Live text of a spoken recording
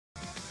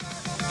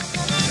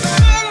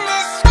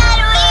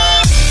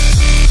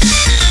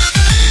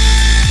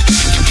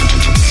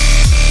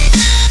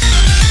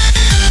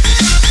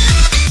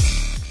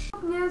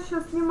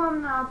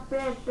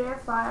PvP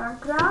в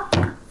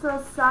IronCraft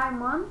с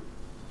Саймън.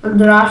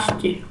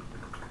 Здрасти.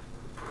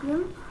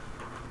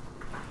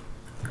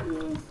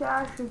 И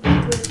сега ще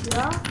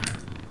видя.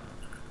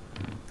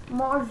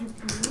 Може би.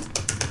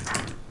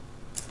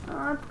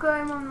 Тук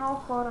има много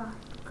хора.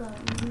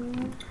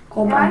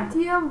 Ай, ти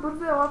имам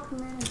бързо ела при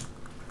мене.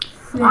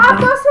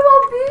 Той се ме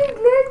уби,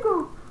 гледай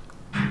го!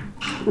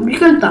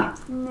 Убиха ли та?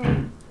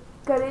 Не.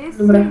 Къде си?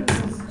 Добре.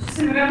 Ще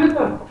си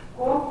времето.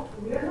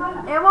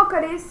 Емо,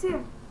 къде си?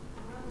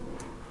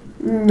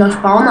 На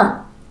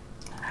спална.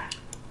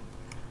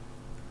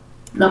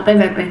 На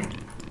PvP.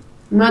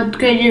 Но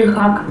тук е един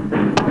хак.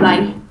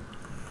 Лай.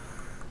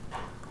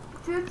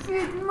 Че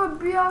един ме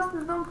би, аз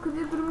не знам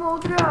къде дори ме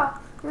удря.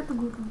 Ето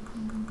го.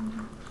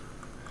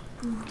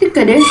 Ти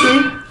къде си?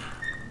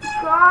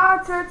 Чай,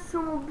 че ще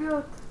ме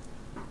убият.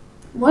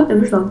 Вот те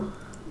виждам.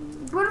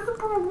 Бързо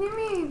помогни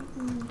ми.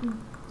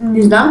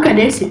 Не знам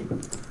къде си.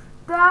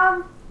 Да,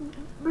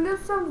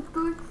 близо съм до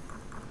той.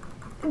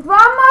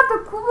 Двама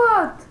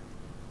атакуват.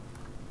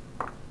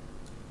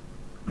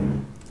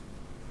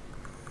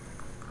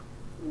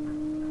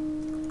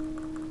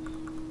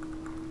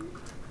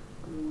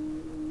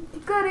 Ти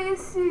къде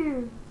си?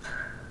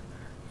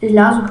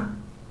 Излязох.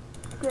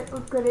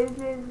 Откъде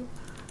излезе?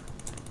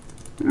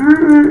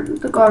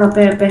 Такова на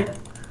PvP.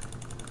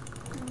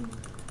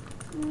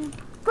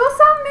 То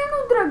сам мен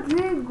удра,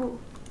 гледай го.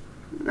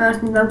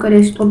 Аз не знам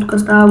къде си, то тук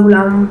става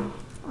голямо.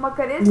 Ма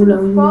къде си?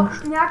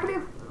 Някъде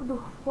до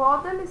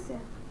входа ли се?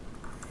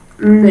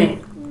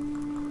 Не.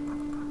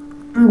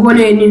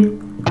 Горе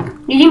един.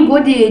 Един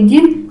годи е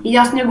един и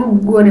аз него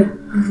горе.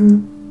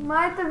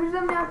 Майта,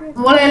 виждам някъде.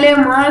 Оле,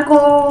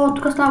 майко,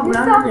 тук става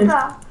голямо нещо.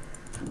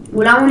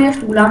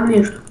 Голямо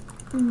нещо.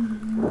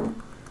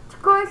 Ти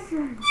кой си?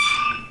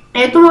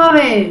 Ето ма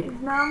бе.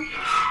 Знам.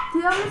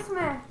 Тия ли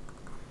сме?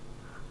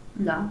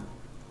 Да.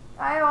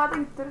 Ай, ела да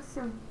ги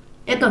търсим.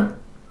 Ето.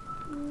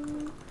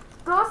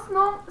 Тоест,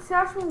 но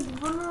сега ще му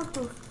го върна на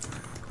този.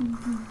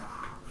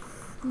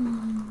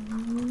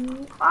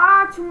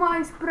 Че ма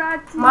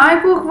изпрати.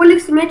 Майко,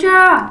 хвалих си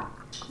меча.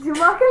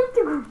 Взимаха ли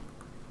ти го?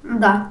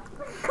 Да.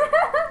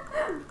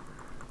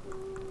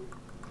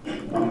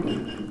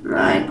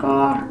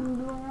 Майко.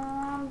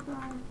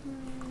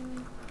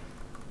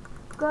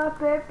 Тук е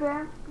Пепе.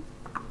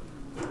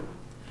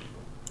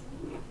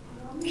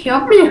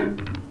 Help me.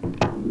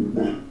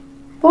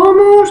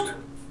 Помощ.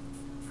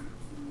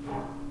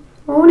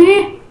 О,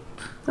 не.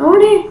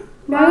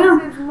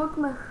 Аз се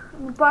измъкнах,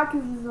 но пак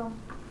излизам.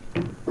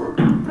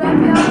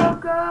 Трябва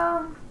ябълка.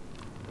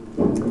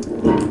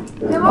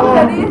 Нема,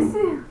 къде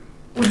си?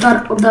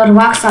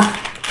 Ударвах се.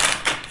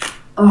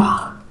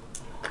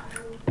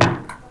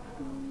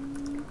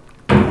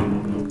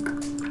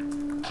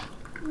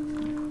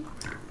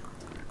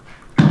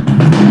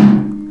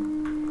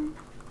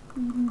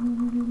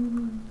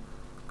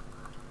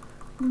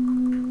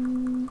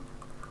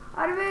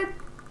 Аре бе!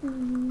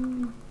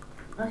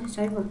 Аз си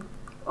сайвам.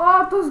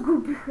 То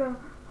сгубиха.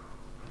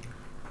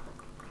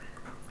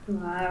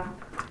 Това е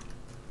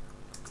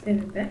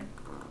PvP.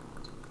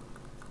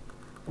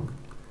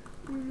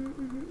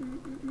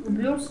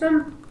 Убил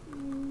съм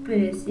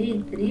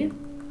 53,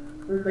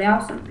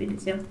 умрял съм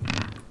 50.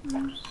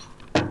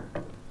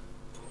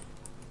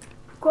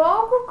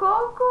 Колко?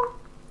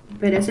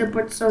 50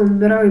 пъти съм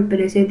умирал и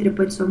 53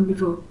 пъти съм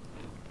бивал.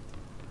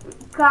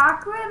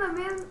 Как бе? На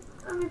мен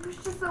ми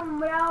пише, че съм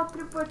умряла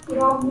 3 пъти.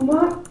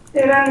 Равно,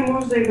 Тера не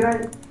може да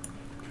играе.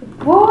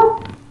 Какво?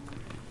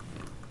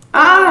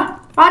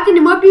 Пати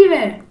не ме би,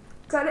 бе!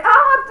 Къде?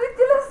 Ама той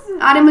ти ли си?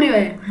 Аре мри,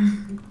 бе!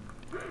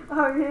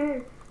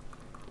 Ами...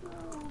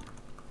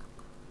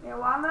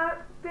 Ела на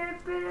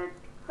Пепе,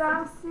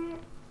 там си.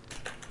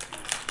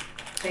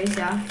 Ей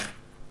сега.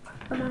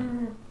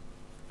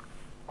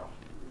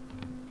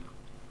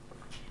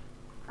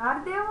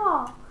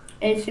 Ардемо!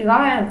 Ей сега,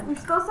 бе! И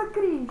що се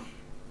криеш?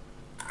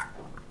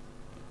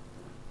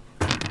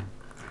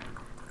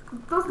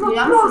 То сме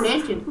Гледам просто.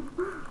 шунети.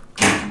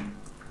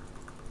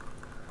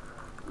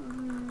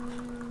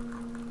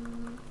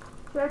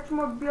 Сега че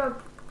ме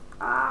бият.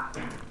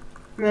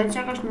 Не,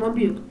 чакаш, не ме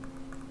бият.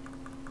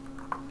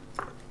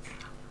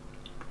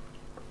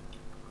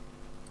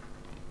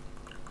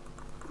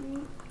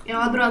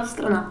 Ела другата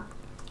страна.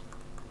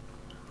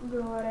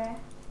 Добре.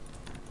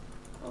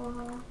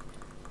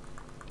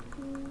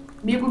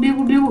 Биго.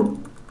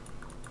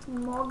 Не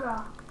мога.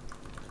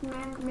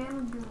 Мен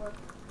убиват.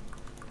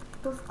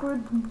 То с кой...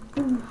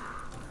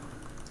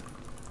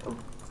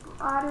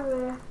 Аре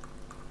бе.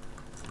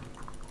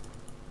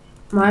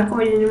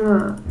 Майко един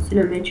има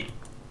силен меч.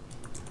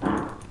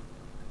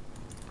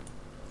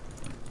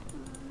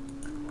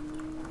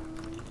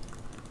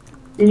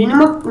 Един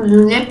има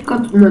леп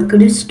като на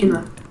Крис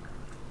скина.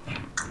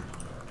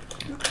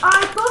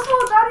 То се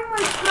удари ме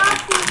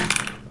изпрати.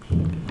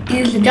 И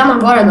излетя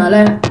нагоре,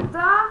 нали?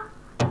 Да.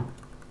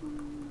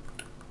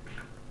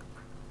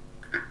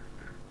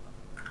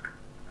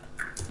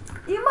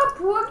 Има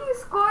плъгин,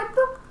 с който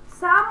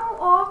само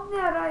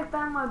огния рай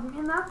там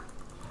админа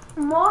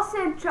може се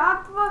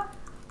енчатва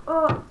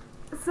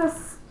с...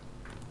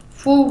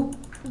 Фул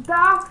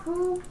Да,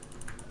 фул.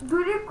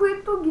 Дори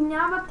които ги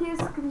няма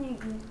тези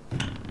книги.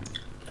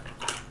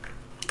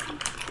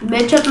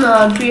 Мечът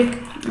на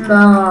той,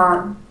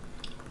 на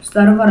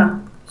сървъра,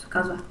 се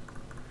казва.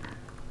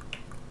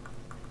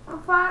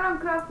 В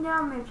IronCraft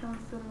няма меча на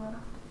сървъра.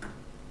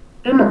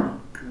 Има.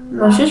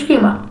 На всички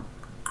има.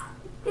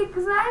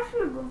 Ти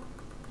знаеш ли го?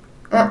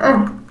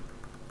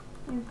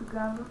 И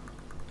тогава.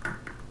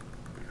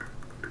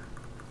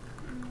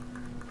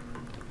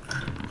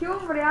 Ти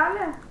увря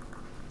ли?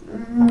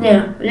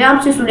 Не,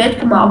 нямам си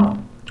солетки малко.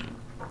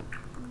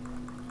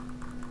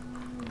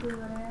 Добре.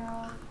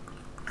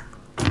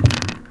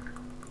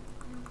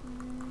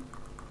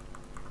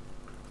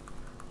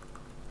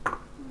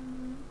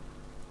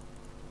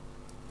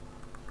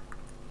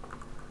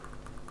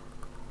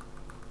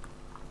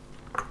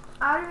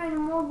 Аре бе, не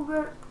мога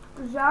бе.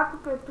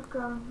 Жаков е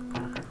тука.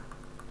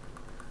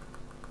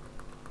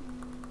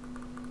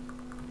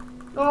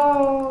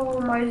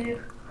 О, май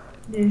взех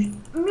нещо.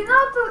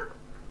 Миналата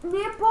не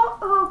е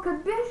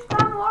като беше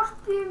там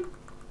още,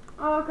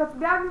 като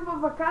бях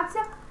във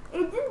вакация,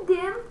 един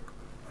ден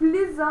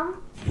влизам,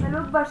 нали,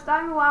 от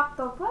баща ми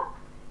лаптопа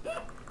и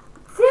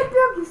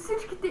цепя ги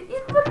всичките,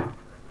 идват,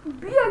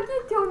 бия ги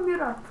и те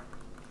умират.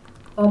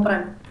 Какво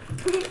правим?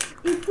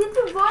 И ти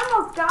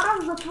война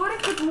вкара в затвори,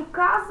 като му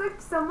казах,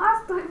 че съм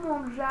аз, той му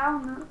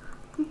обжална.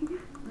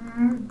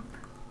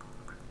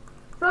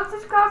 Той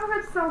всички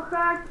казаха, че съм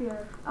хакер,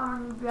 ама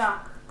не бях.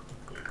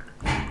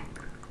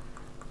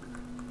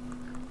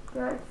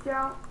 Тя е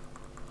цял...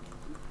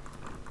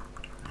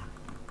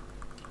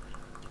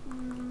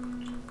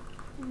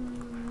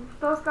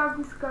 Що с как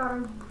го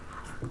изкарах?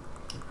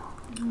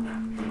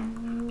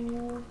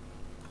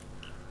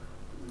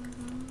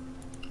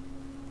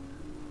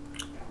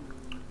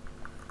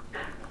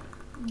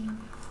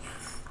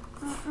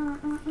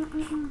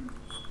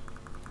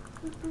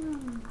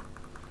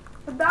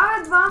 Да,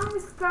 едва ми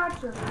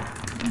скачат.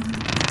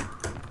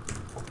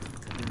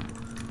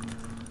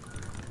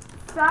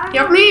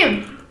 Help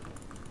me!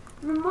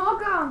 Не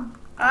мога!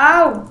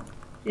 Ау!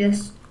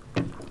 Yes.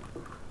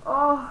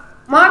 Ох!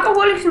 Малко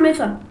голих си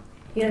меса.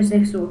 Я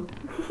сексува.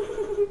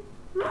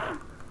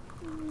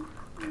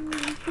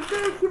 Тук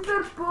е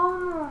хипер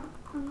пълно.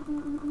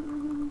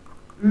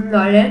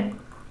 Нали?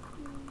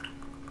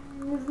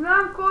 Не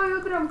знам кой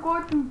удрям,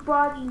 който ми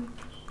падне.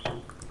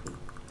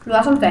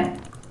 Това съм те.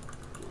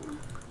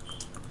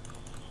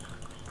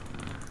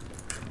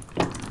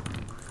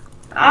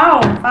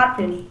 Ау,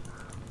 патен.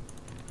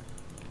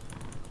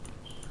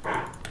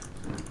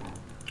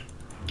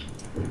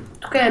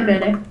 Тук е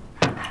мене.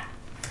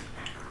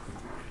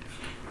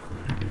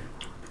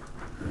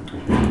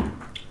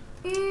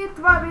 И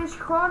това беше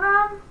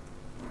хора.